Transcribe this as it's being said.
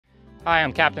Hi,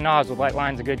 I'm Captain Oz with Light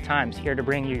Lines of Good Times, here to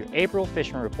bring you your April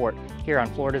fishing report here on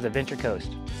Florida's Adventure Coast.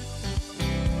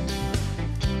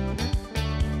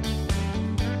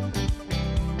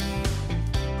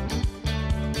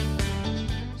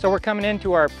 So we're coming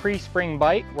into our pre-spring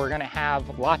bite. We're gonna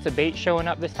have lots of bait showing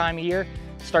up this time of year.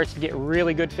 It starts to get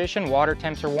really good fishing. Water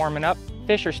temps are warming up.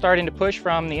 Fish are starting to push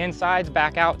from the insides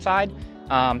back outside.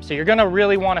 So you're gonna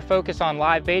really wanna focus on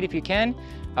live bait if you can.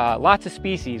 Lots of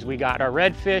species. We got our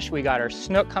redfish, we got our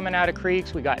snook coming out of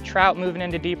creeks, we got trout moving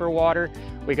into deeper water,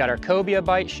 we got our cobia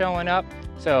bite showing up.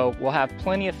 So we'll have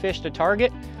plenty of fish to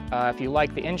target. If you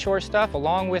like the inshore stuff,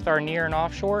 along with our near and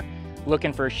offshore,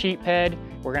 looking for sheephead,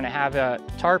 we're gonna have a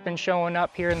tarpon showing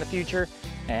up here in the future,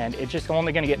 and it's just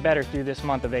only gonna get better through this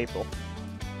month of April.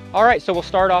 All right, so we'll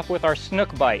start off with our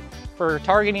snook bite. For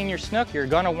targeting your snook, you're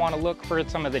gonna wanna look for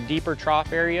some of the deeper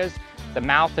trough areas, the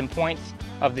mouth and points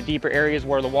of the deeper areas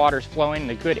where the water's flowing,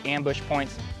 the good ambush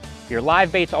points. Your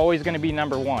live bait's always gonna be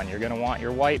number one. You're gonna want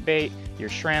your white bait, your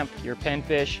shrimp, your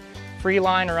pinfish, free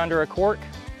line or under a cork.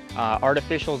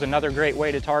 Artificial is another great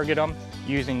way to target them,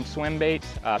 using swim baits,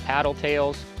 paddle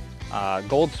tails,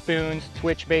 gold spoons,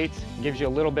 twitch baits. Gives you a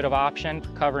little bit of option for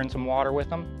covering some water with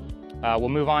them. We'll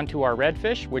move on to our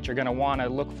redfish, which you're gonna wanna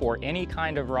look for any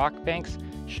kind of rock banks,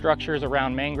 structures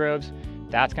around mangroves.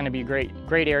 That's gonna be great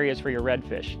areas for your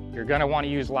redfish. You're gonna wanna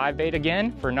use live bait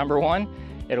again for number one.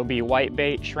 It'll be white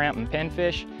bait, shrimp, and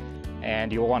pinfish,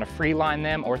 and you'll wanna free line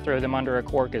them or throw them under a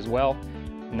cork as well.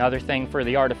 Another thing for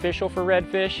the artificial for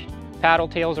redfish, paddle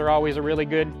tails are always a really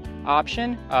good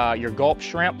option. Your gulp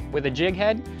shrimp with a jig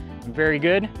head, very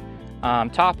good.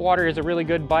 Top water is a really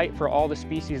good bite for all the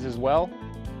species as well.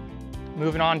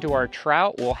 Moving on to our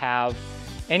trout, we'll have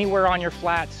anywhere on your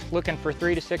flats looking for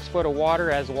 3 to 6 foot of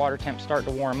water as the water temps start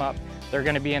to warm up. They're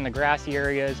gonna be in the grassy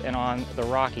areas and on the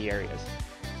rocky areas.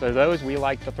 So those we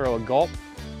like to throw a gulp,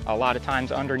 a lot of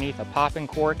times underneath a popping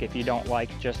cork if you don't like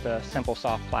just a simple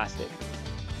soft plastic.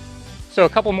 So a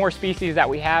couple more species that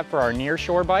we have for our near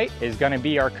shore bite is gonna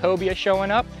be our cobia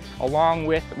showing up, along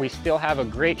with, we still have a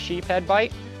great sheephead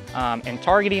bite. And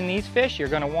targeting these fish, you're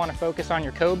gonna wanna focus on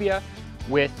your cobia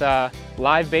with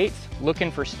live baits,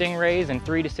 looking for stingrays in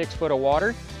 3 to 6 foot of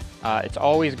water. It's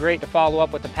always great to follow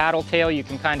up with the paddle tail. You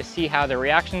can kind of see how the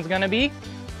reaction's gonna be.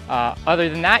 Other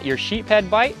than that, your sheephead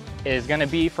bite is gonna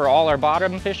be for all our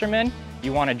bottom fishermen.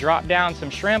 You wanna drop down some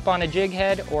shrimp on a jig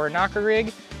head or a knocker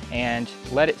rig and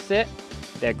let it sit.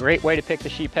 That's a great way to pick the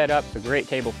sheephead up, it's a great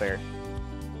table fare.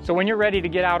 So when you're ready to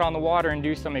get out on the water and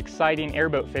do some exciting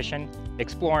airboat fishing,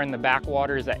 exploring the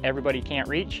backwaters that everybody can't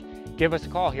reach, give us a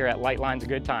call here at Light Lines of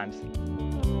Good Times.